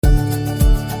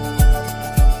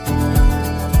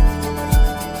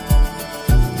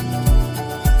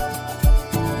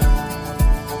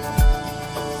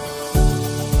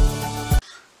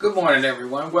Good morning,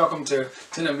 everyone. Welcome to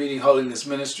Tenant Meeting Holiness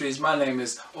Ministries. My name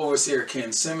is Overseer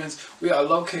Ken Simmons. We are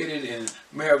located in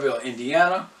Maryville,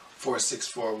 Indiana,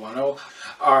 46410.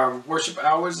 Our worship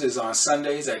hours is on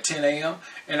Sundays at 10 a.m.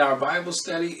 and our Bible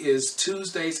study is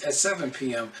Tuesdays at 7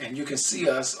 p.m. and you can see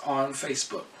us on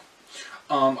Facebook.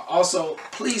 Also,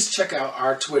 please check out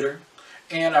our Twitter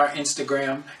and our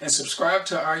Instagram and subscribe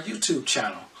to our YouTube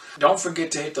channel. Don't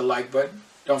forget to hit the like button.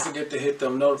 Don't forget to hit the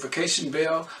notification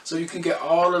bell so you can get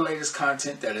all the latest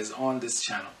content that is on this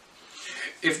channel.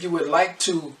 If you would like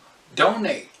to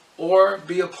donate or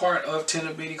be a part of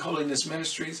Tenant Meeting Holiness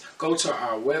Ministries, go to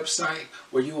our website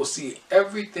where you will see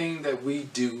everything that we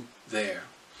do there.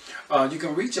 You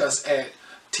can reach us at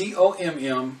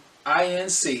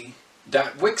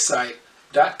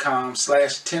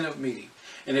tomminc.wixsite.com/tenantmeeting.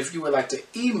 And if you would like to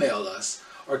email us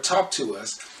or talk to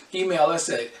us, email us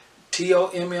at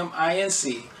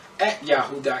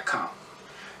tomminc@yahoo.com.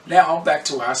 Now back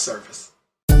to our service.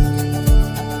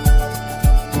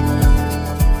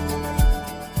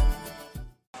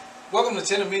 Welcome to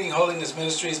Tenant Meeting Holiness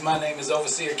Ministries. My name is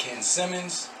Overseer Ken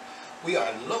Simmons. We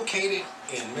are located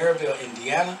in Maryville,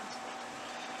 Indiana.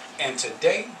 And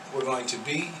today we're going to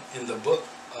be in the book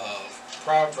of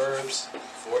Proverbs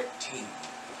 14.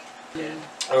 Yeah.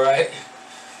 All right.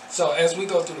 So as we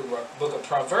go through the book of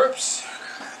Proverbs,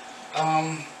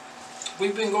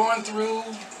 we've been going through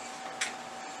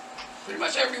pretty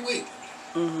much every week.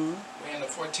 We're in the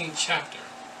 14th chapter.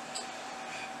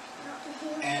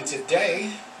 And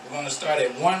today, we're going to start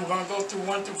at 1. We're going to go through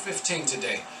 1 through 15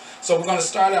 today. So we're going to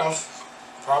start off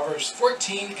Proverbs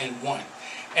 14 and 1.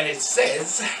 And it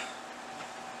says,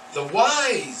 the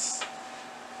wise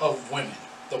of women,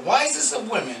 the wisest of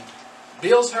women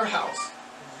builds her house,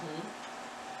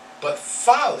 but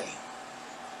folly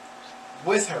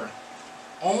with her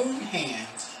own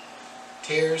hands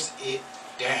tears it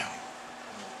down.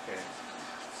 Okay.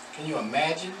 Can you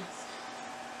imagine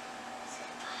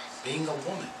being a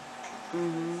woman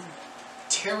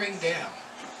tearing down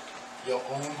your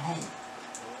own home?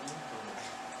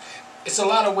 It's a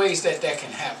lot of ways that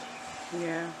can happen.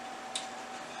 Yeah.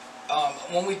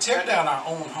 When we tear down our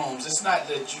own homes, it's not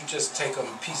that you just take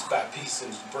them piece by piece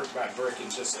and brick by brick and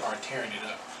just start tearing it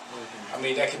up. I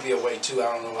mean, that could be a way too.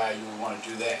 I don't know why you would want to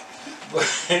do that.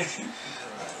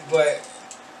 But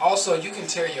also, you can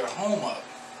tear your home up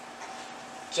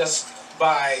just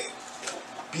by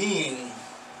being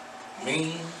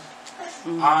mean,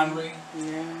 ornery,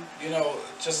 you know,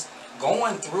 just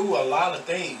going through a lot of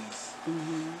things,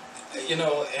 you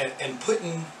know, and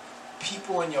putting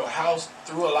people in your house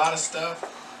through a lot of stuff.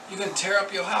 You can tear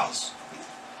up your house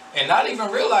and not even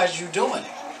realize you're doing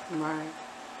it. Right.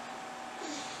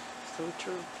 So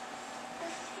true.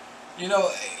 You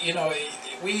know,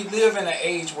 we live in an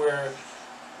age where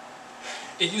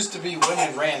it used to be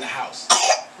women ran the house.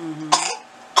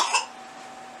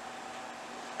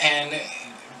 And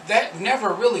that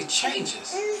never really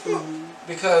changes.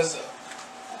 Because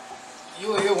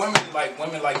you hear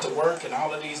women like to work and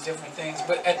all of these different things,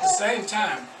 but at the same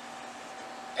time,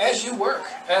 as you work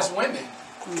as women,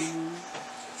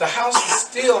 the house is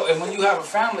still, and when you have a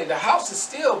family, the house is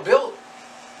still built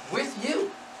with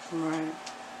you. Right.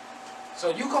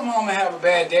 So you come home and have a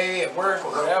bad day at work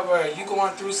or whatever, you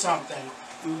going through something,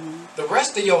 the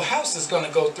rest of your house is going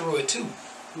to go through it too.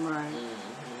 Right.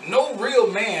 No real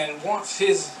man wants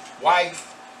his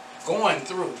wife going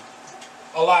through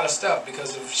a lot of stuff,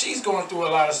 because if she's going through a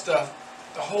lot of stuff,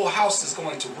 the whole house is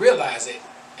going to realize it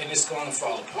and it's going to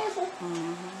fall apart.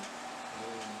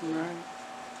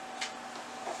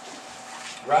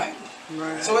 Right?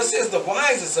 Right? So it says the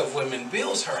wisest of women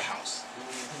builds her house.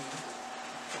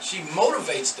 She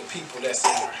motivates the people that's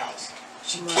in her house.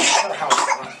 She keeps her house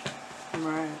running.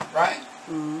 Right?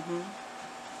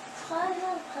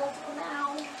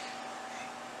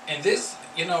 And this,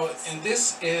 you know, and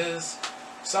this is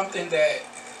something that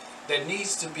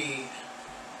needs to be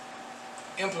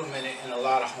implemented in a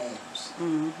lot of homes.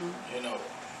 You know,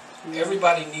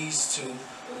 everybody needs to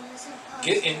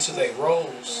get into their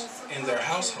roles in their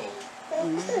household.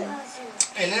 And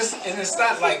it's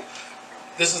not like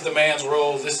this is the man's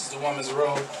role, this is the woman's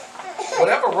role.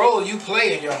 Whatever role you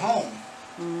play in your home,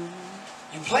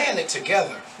 you playing it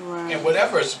together. And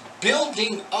whatever's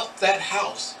building up that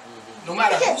house, no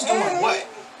matter who's doing what,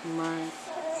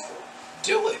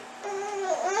 do it.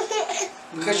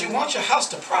 Because you want your house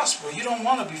to prosper. You don't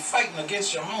want to be fighting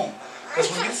against your home. Because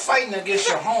when you're fighting against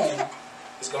your home,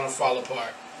 it's going to fall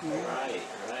apart. Right.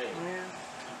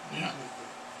 Yeah.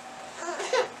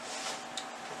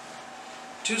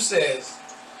 2 says,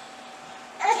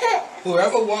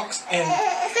 whoever walks in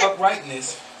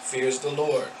uprightness fears the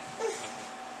Lord.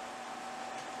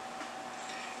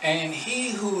 And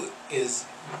he who is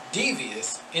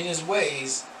devious in his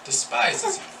ways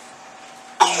despises him.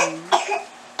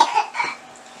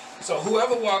 So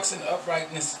whoever walks in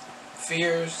uprightness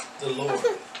fears the Lord.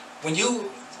 When you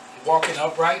walk in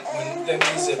upright, when that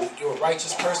means that you're a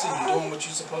righteous person, you're doing what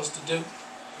you're supposed to do,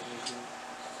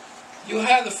 you'll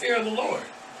have the fear of the Lord.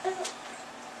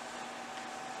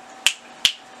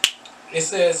 It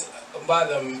says,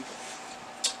 but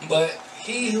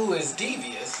he who is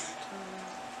devious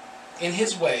in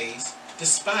his ways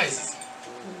despises him.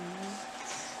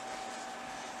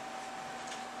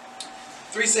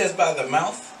 3 says, by the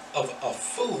mouth of a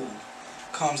fool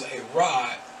comes a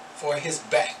rod for his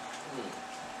back.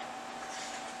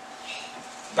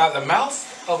 By the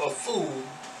mouth of a fool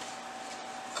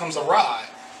comes a rod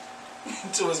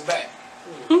to his back.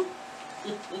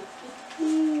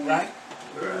 Right?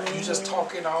 You just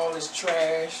talking all this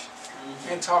trash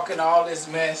and talking all this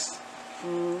mess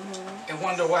and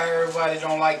wonder why everybody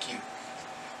don't like you.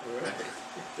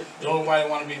 Nobody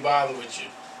want to be bothered with you.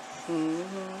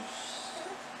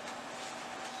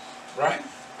 Right?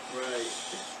 Right.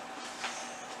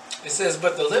 It says,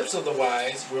 but the lips of the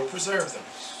wise will preserve them.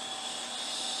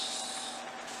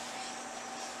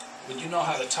 When you know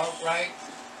how to talk right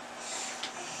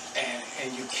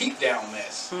and you keep down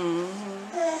mess.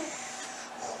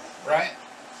 Right?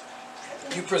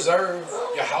 You preserve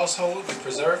your household, you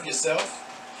preserve yourself.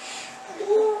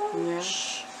 Yeah.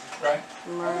 Right?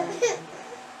 Right.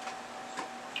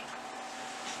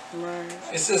 Right.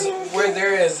 It says, where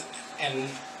there is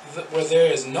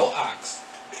no ox,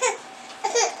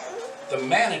 the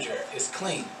manager is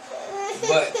clean,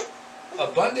 but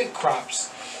abundant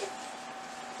crops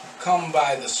come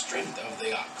by the strength of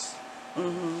the ox.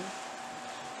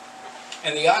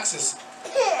 And the ox is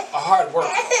a hard worker,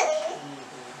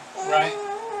 right?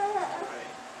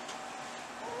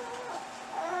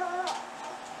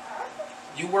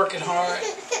 You working hard,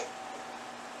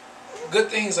 good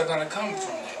things are going to come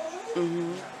from that.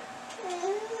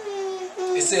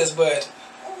 It says, but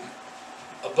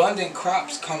abundant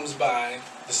crops comes by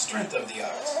the strength of the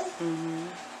ox.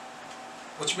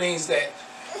 Which means that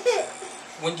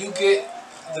when you get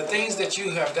the things that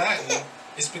you have gotten,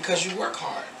 it's because you work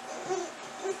hard.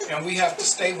 And we have to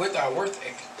stay with our work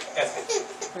ethic.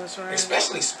 That's right.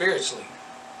 Especially spiritually.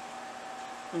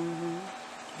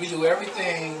 We do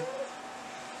everything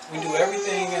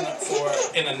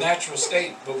in a natural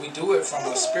state, but we do it from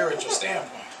a spiritual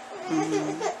standpoint.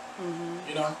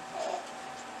 You know?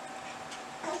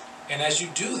 And as you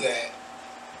do that,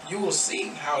 you will see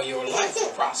how your life will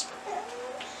prosper.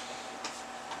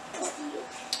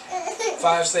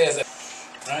 5 says that,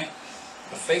 right?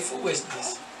 A faithful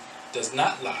witness does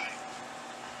not lie,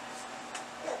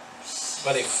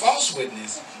 but a false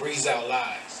witness breathes out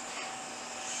lies.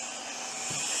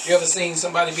 You ever seen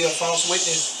somebody be a false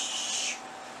witness?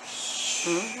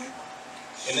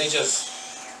 And they just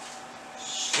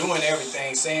doing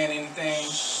everything, saying anything,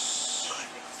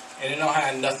 and they don't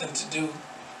have nothing to do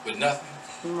with nothing.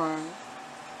 Right.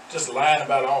 Just lying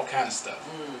about all kind of stuff.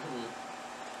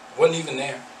 Wasn't even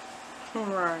there.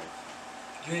 Right.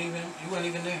 You weren't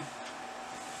even there.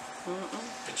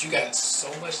 But you got so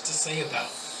much to say about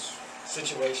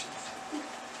situations.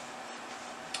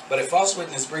 But a false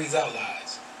witness breathes out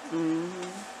lies.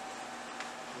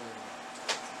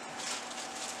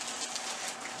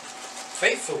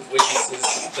 Faithful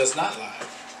witnesses does not lie.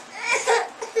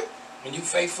 When you're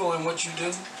faithful in what you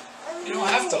do, you don't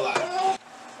have to lie.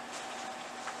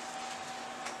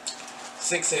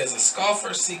 6 says, a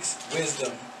scoffer seeks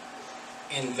wisdom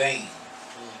in vain,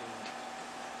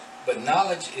 but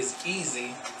knowledge is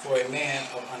easy for a man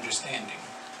of understanding.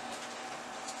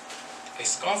 A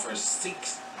scoffer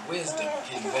seeks wisdom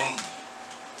in vain.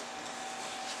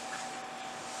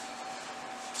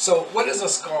 So what is a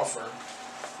scoffer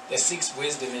that seeks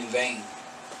wisdom in vain?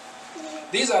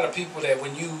 These are the people that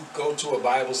when you go to a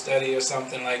Bible study or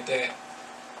something like that,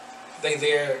 they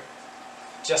there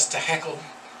just to heckle.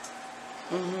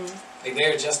 They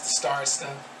there just to start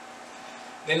stuff.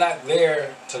 They're not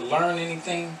there to learn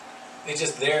anything. They're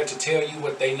just there to tell you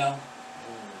what they know.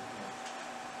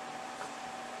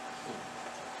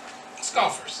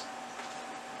 Scoffers.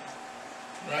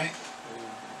 Right?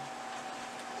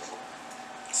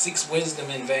 Seeks wisdom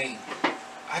in vain.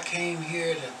 I came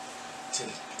here to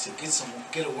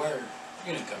get a word.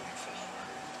 You didn't come here for no word.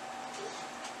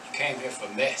 You came here for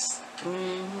mess.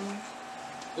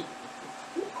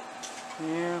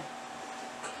 Yeah.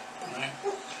 Right?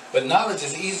 But knowledge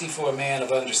is easy for a man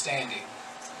of understanding.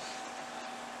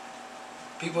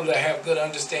 People that have good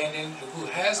understanding, who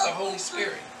has the Holy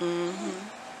Spirit,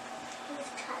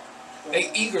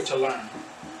 they eager to learn.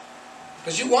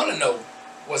 Because you want to know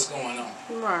what's going on.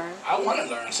 Right. I want to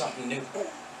learn something new.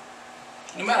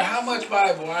 No matter how much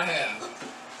Bible I have,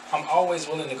 I'm always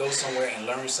willing to go somewhere and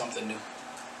learn something new.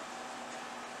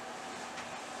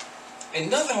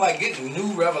 Ain't nothing like getting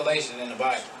new revelation in the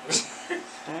Bible.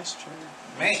 That's true.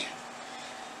 Man.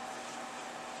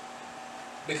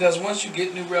 Because once you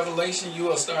get new revelation, you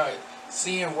will start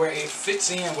seeing where it fits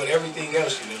in with everything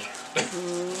else you learn.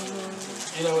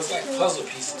 You know, it's like puzzle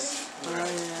pieces. Oh,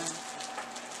 yeah.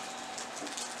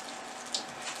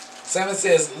 7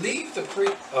 says, leave the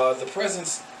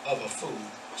presence of a fool.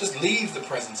 Just leave the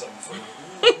presence of a fool.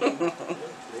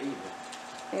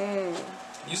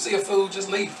 You see a fool, just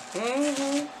leave.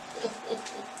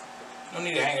 No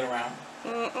need to hang it around.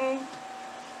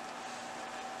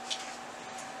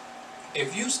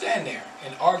 If you stand there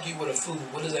and argue with a fool,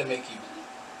 what does that make you?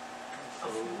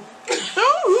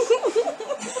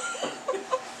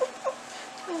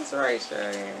 That's right,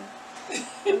 Cheyenne.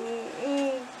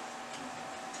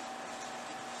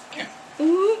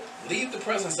 Leave the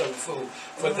presence of a fool.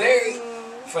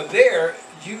 For there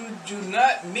you do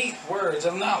not meet words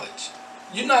of knowledge.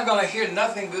 You're not going to hear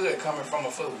nothing good coming from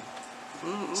a fool.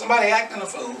 Somebody acting a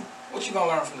fool, what you going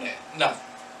to learn from that? Nothing.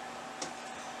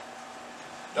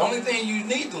 The only thing you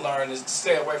need to learn is to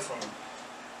stay away from them.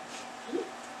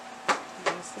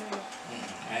 That's it.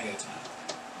 I ain't got time.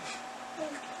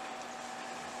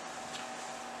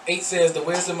 8 says, the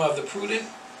wisdom of the prudent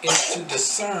is to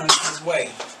discern his way.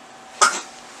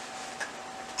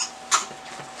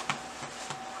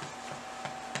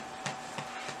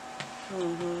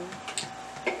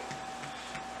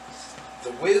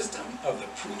 The wisdom of the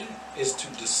prudent is to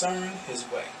discern his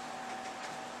way.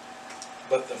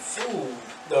 But the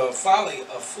folly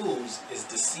of fools is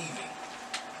deceiving.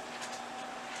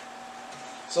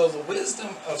 So the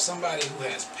wisdom of somebody who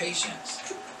has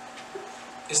patience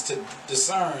is to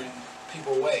discern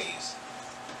people's ways.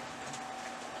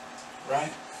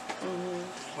 Right?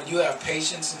 When you have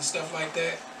patience and stuff like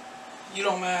that, you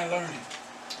don't mind learning.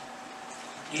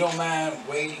 You don't mind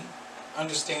waiting,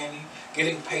 understanding,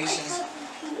 getting patience.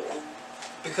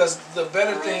 Because the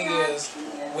better thing is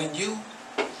when you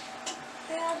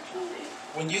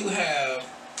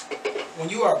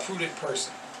are a prudent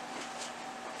person,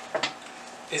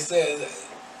 it says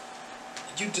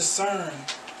you discern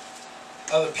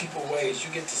other people's ways.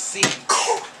 You get to see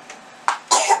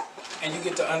and you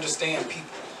get to understand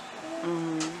people.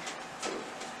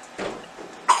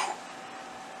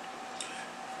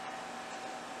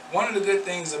 One of the good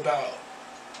things about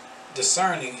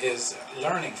discerning is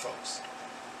learning folks.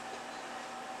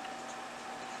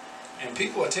 And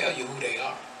people will tell you who they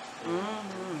are.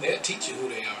 They'll teach you who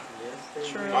they are.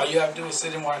 True. All you have to do is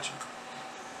sit and watch them.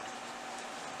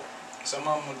 Some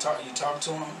of them will talk. You talk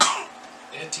to them,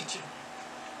 they'll teach you.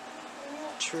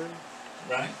 True.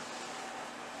 Right?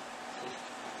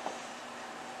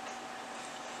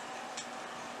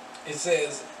 It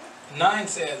says, 9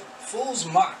 says, fools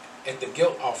mock at the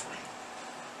guilt offering,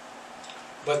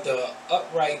 but the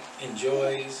upright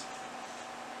enjoys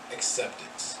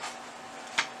acceptance.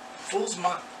 Fools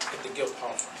mock at the guilt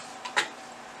offering.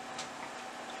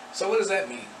 So what does that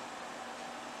mean?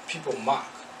 People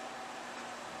mock.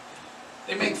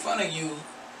 They make fun of you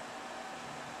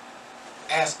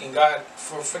asking God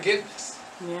for forgiveness.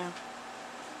 Yeah.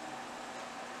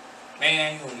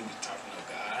 Man, you don't need to be talking to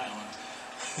God. I don't.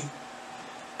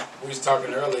 We was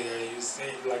talking earlier. You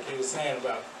say, like you were saying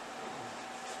about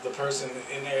the person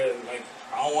in there. Like,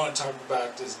 I don't want to talk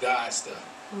about this God stuff.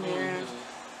 Yeah.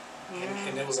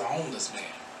 And it was a homeless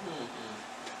man.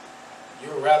 You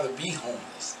would rather be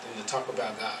homeless than to talk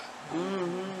about God.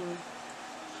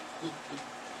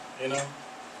 You know?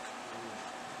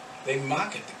 They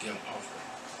mock at the guilt offering.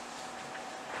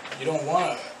 You don't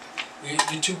want to.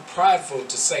 You're too prideful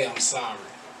to say I'm sorry.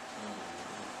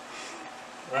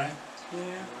 Right?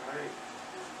 Yeah.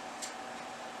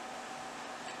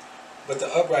 But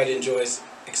the upright enjoys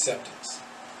acceptance.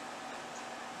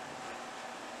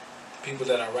 People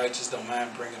that are righteous don't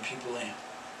mind bringing people in.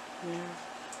 Yeah.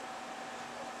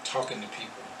 Talking to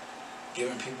people.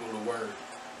 Giving people the word.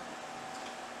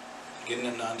 Getting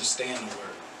them to understand the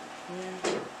word.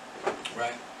 Yeah.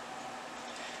 Right?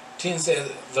 10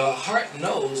 says, the heart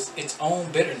knows its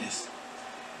own bitterness,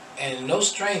 and no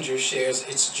stranger shares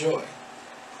its joy.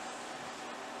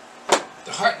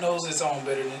 The heart knows its own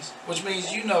bitterness, which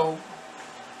means you know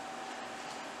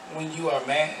when you are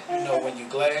mad, you know when you're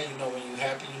glad, you know when you're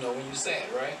happy, you know when you're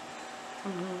sad, right?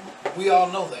 We all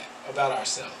know that about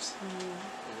ourselves.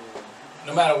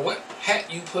 No matter what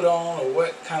hat you put on or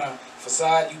what kind of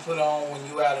facade you put on when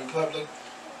you're out in public,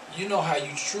 you know how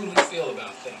you truly feel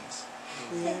about things.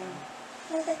 Yeah.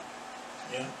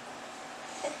 Yeah.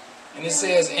 And it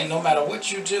says, and no matter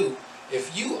what you do,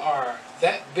 if you are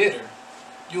that bitter,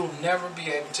 you'll never be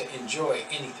able to enjoy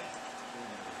anything.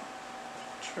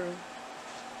 True.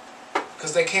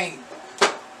 Because they can't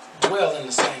dwell in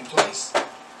the same place.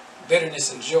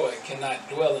 Bitterness and joy cannot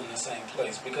dwell in the same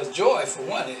place. Because joy, for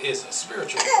one, is a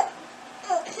spiritual.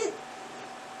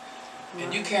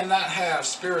 And you cannot have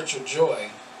spiritual joy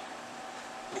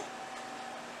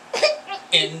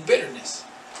in bitterness.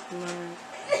 Right.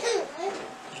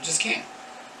 You just can't.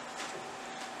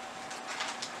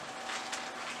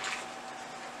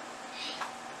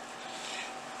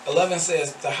 "11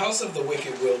 says, the house of the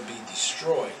wicked will be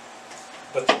destroyed,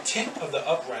 but the tent of the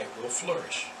upright will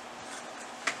flourish."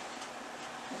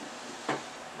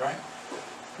 Right?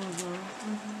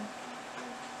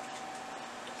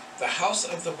 The house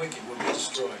of the wicked will be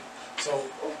destroyed. So,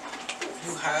 if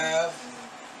you have,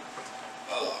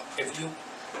 if you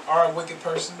are a wicked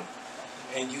person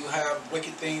and you have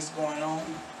wicked things going on,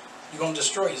 you're going to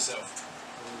destroy yourself.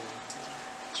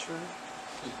 True.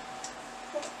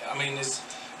 I mean,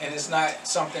 it's not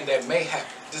something that may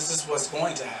happen. This is what's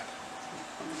going to happen.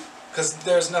 Because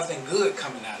there's nothing good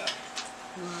coming out of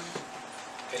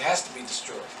it. It has to be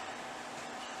destroyed.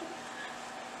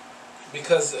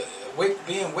 Because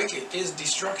being wicked is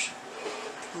destruction.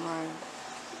 Right.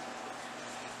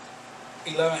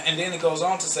 11, and then it goes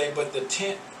on to say, but the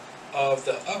tent of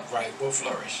the upright will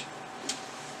flourish.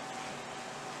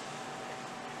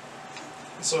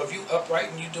 And so if you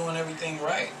upright and you're doing everything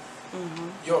right,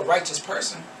 you're a righteous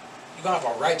person, you're going to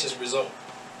have a righteous result.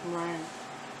 Right.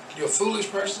 You're a foolish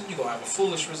person, you're going to have a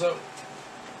foolish result.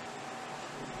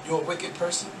 You're a wicked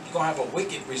person, you're going to have a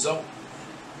wicked result.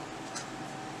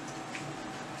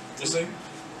 You see?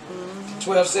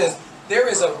 12 says, there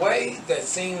is a way that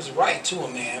seems right to a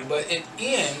man, but its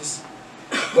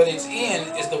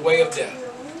end is the way of death.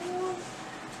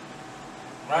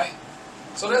 Right?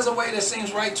 So there's a way that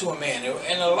seems right to a man.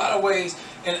 In a lot of ways,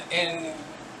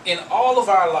 in all of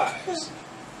our lives,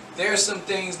 there are some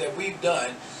things that we've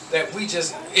done that we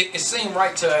just, it seemed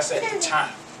right to us at the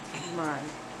time. Right.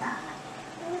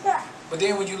 But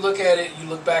then when you look at it, you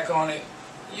look back on it,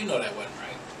 you know that wasn't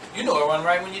right. You know it wasn't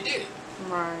right when you did it.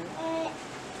 Right.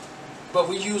 But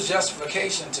we use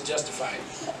justification to justify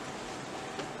it.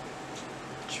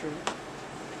 True.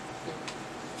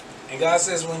 And God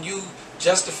says when you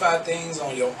justify things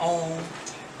on your own,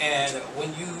 and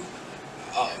when you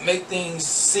make things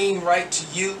seem right to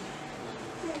you,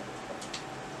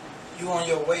 you're on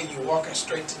your way, you're walking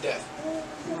straight to death.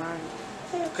 Right.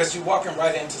 Because you're walking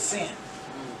right into sin.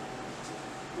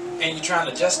 And you're trying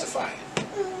to justify it.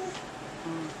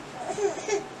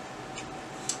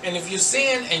 And if you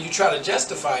sin and you try to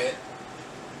justify it,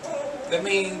 that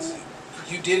means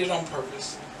you did it on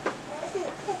purpose.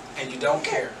 And you don't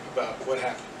care about what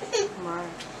happened. Right.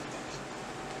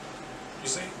 You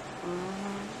see?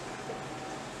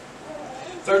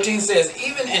 13 says,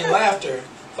 even in laughter,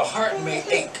 the heart may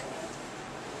ache.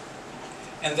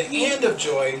 And the end of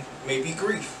joy may be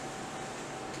grief.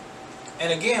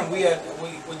 And again, we're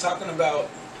talking about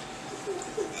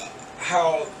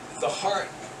how the heart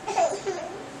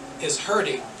is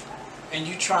hurting and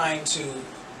you trying to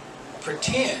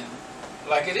pretend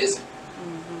like it isn't.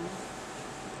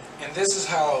 And this is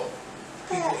how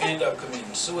people end up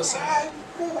committing suicide,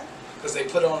 because they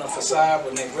put on a facade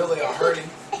when they really are hurting.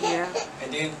 Yeah.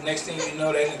 And then next thing you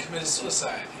know, they done committed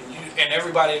suicide. And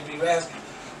everybody would be asking,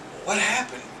 what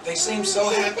happened? They seem so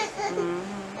happy.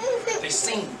 They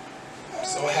seem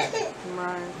so happy.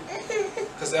 Right.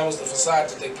 Because that was the facade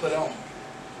that they put on.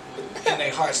 But in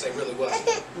their hearts, they really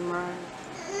wasn't. Right.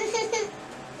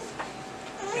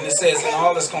 And it says, and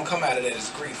all that's going to come out of that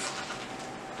is grief.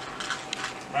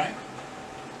 Right?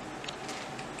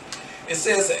 It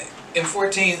says in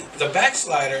 14, the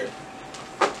backslider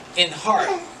in heart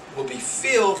will be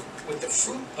filled with the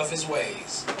fruit of his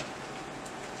ways.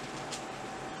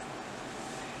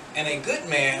 And a good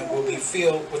man will be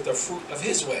filled with the fruit of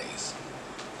his ways.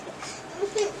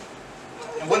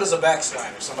 And what is a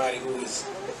backslider? Somebody who is,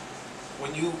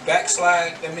 when you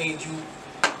backslide, that means you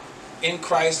in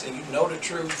Christ and you know the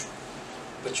truth,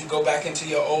 but you go back into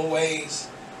your old ways.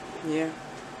 Yeah.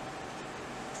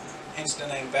 Hence the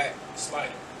name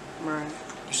backslider. Right.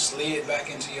 You slid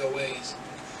back into your ways,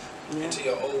 Yeah. into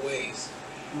your old ways.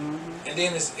 And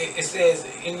then it says,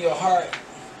 in your heart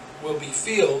will be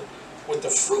filled with the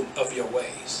fruit of your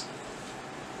ways.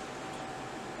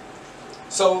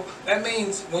 So that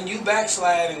means when you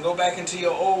backslide and go back into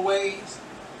your old ways,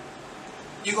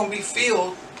 you're going to be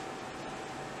filled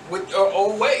with your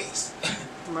old ways.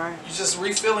 Right. You're just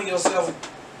refilling yourself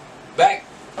back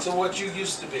to what you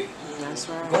used to be. That's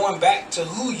right. Going back to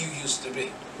who you used to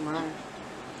be. Right.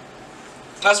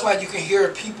 That's why you can hear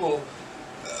people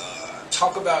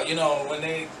talk about, when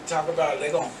they talk about,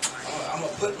 I'm going to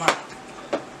put my,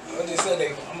 what they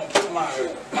say, I'm going to put my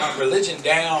religion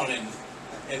down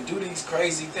and do these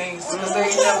crazy things because they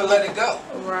ain't never let it go.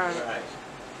 Right.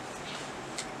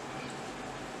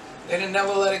 They didn't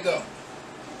never let it go.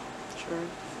 True.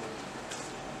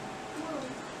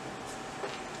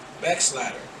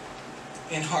 Backslider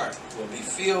in heart will be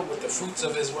filled with the fruits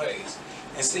of his ways.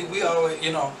 And see, we always,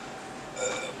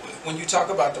 when you talk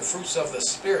about the fruits of the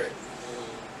Spirit,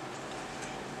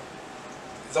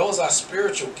 those are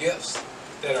spiritual gifts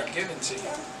that are given to you.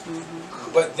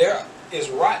 Mm-hmm. But there is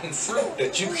rotten fruit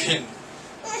that you can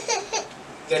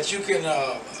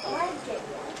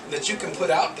put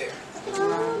out there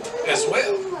as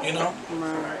well.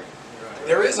 Right.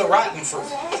 There is a rotten fruit,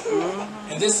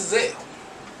 Mm-hmm. and this is it.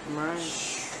 Right.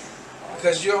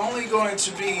 Because you're only going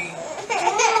to be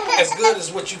as good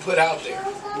as what you put out there.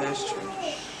 That's true.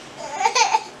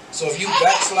 So if you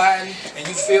backsliding and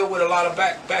you filled with a lot of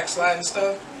backsliding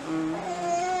stuff,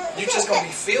 you're just going to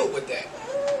be filled with that.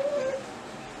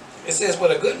 It says, but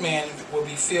a good man will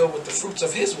be filled with the fruits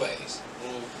of his ways.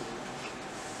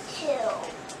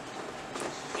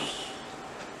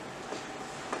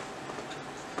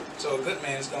 So a good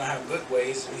man is going to have good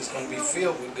ways, and he's going to be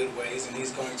filled with good ways, and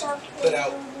he's going to put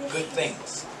out good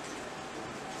things.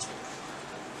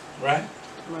 Right?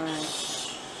 Right.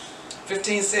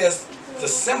 15 says, the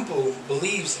simple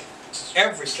believes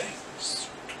everything,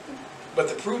 but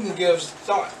the prudent gives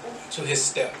thought to his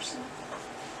steps.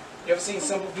 You ever seen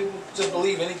simple people just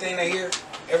believe anything they hear,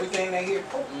 everything they hear?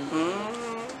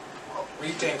 Mm-hmm.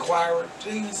 Read the Inquirer.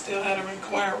 Do you even still have an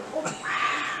Inquirer?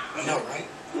 I know, right?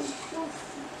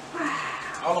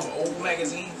 All of them old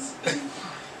magazines.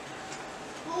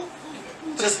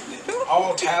 Just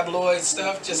all tabloid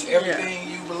stuff, just everything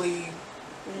you believe.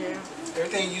 Yeah.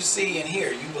 Everything you see and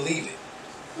hear, you believe it.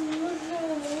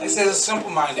 It says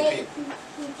simple-minded people.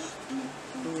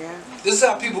 Yeah. This is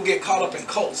how people get caught up in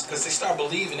cults, because they start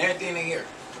believing everything they hear.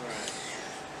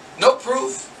 No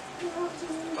proof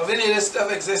of any of this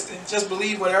stuff existing. Just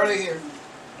believe whatever they hear.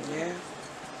 Yeah.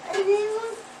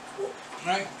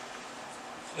 Right?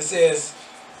 It says,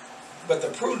 but the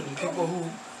prudent people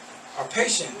who are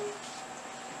patient,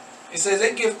 it says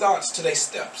they give thoughts to their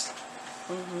steps.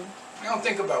 Mm-hmm. They don't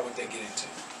think about what they get into.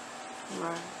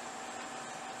 Right.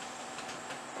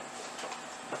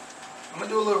 I'm going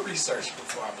to do a little research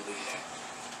before I believe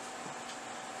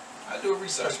that. I do a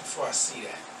research before I see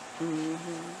that.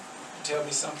 Mm-hmm. Tell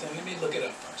me something, let me look it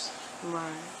up first.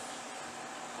 Right.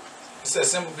 It says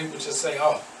simple people just say,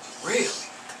 oh, really?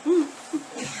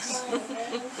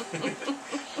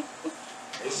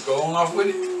 They just go on off with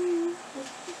it.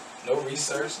 No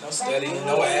research, no studying,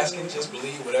 no asking, just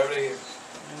believe whatever they hear.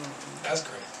 That's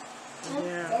crazy.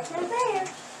 Yeah.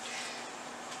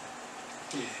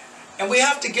 And we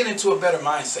have to get into a better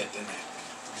mindset than that.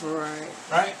 Right.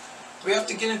 Right? We have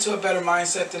to get into a better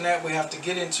mindset than that. We have to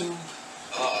get into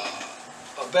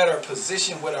a better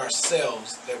position with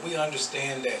ourselves, that we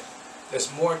understand that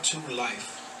there's more to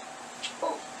life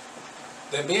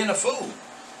than being a fool.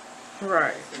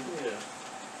 Right. Yeah.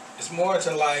 It's more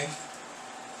to life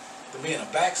than being a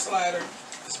backslider.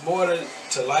 It's more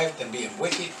to life than being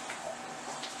wicked.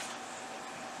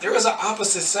 There is an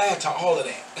opposite side to all of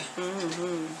that.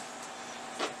 Mm-hmm.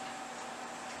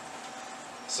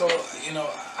 So,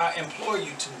 I implore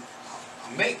you to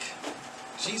make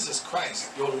Jesus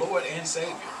Christ your Lord and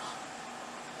Savior.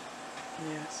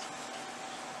 Yes.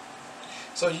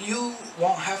 So you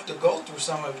won't have to go through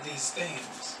some of these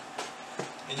things.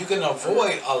 And you can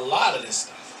avoid a lot of this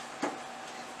stuff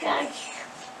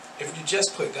if you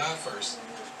just put God first.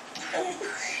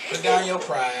 Put down your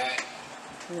pride.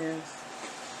 Yes.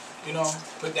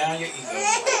 Put down your ego.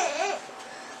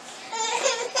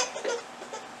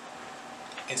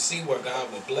 And see where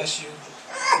God will bless you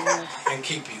and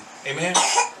keep you. Amen?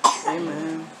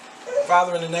 Amen.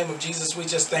 Father, in the name of Jesus, we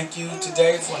just thank you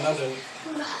today for another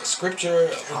scripture.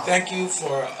 We thank you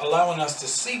for allowing us to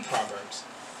see Proverbs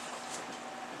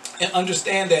and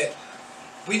understand that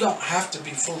we don't have to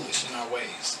be foolish in our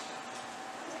ways.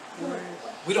 Right.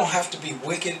 We don't have to be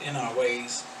wicked in our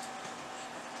ways.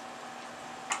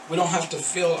 We don't have to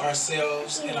fill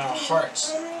ourselves in our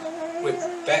hearts with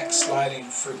backsliding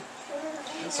fruit.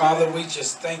 Father, we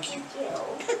just thank you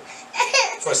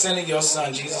for sending your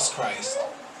Son, Jesus Christ.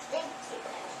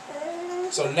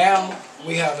 So now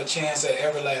we have a chance at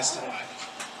everlasting life.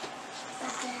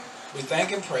 We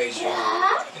thank and praise you.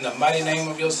 In the mighty name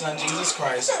of your Son, Jesus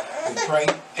Christ, we pray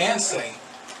and say,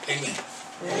 amen.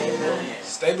 Amen.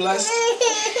 Stay blessed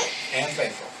and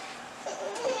faithful.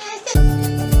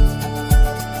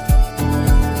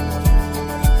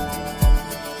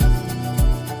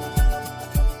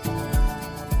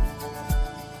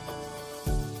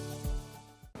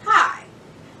 Hi,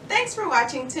 thanks for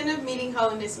watching 10 of Meeting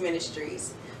Holiness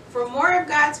Ministries. For more of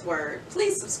God's Word,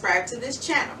 please subscribe to this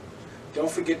channel. Don't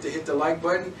forget to hit the like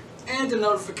button and the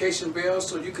notification bell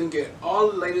so you can get all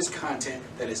the latest content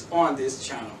that is on this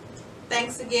channel.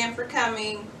 Thanks again for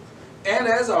coming. And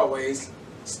as always,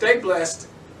 stay blessed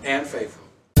and faithful.